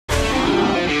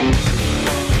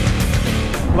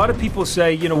A lot of people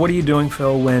say, you know, what are you doing,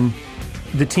 Phil, when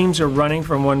the teams are running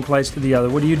from one place to the other?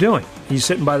 What are you doing? Are you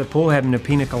sitting by the pool having a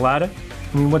pina colada?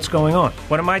 I mean, what's going on?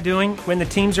 What am I doing when the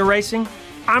teams are racing?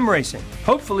 I'm racing.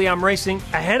 Hopefully I'm racing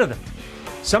ahead of them.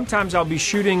 Sometimes I'll be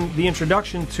shooting the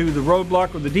introduction to the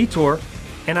roadblock or the detour,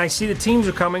 and I see the teams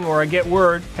are coming, or I get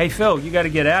word, hey Phil, you got to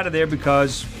get out of there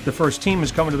because the first team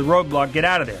is coming to the roadblock, get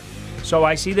out of there. So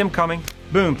I see them coming,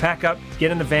 boom, pack up,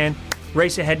 get in the van,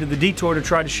 race ahead to the detour to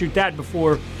try to shoot that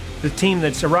before the team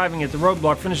that's arriving at the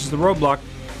roadblock finishes the roadblock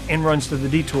and runs to the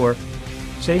detour.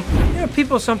 See? You know,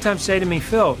 people sometimes say to me,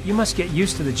 Phil, you must get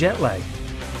used to the jet lag.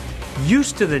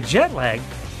 Used to the jet lag?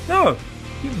 No,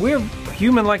 we're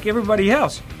human like everybody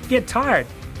else. We get tired.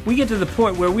 We get to the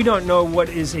point where we don't know what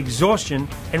is exhaustion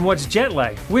and what's jet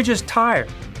lag. We're just tired.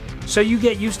 So you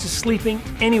get used to sleeping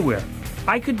anywhere.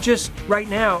 I could just, right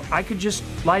now, I could just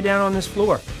lie down on this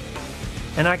floor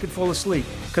and I could fall asleep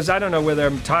because I don't know whether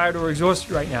I'm tired or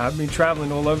exhausted right now. I've been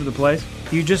traveling all over the place.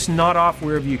 You just nod off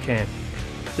wherever you can.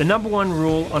 The number one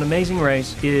rule on Amazing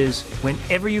Race is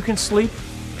whenever you can sleep,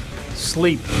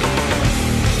 sleep.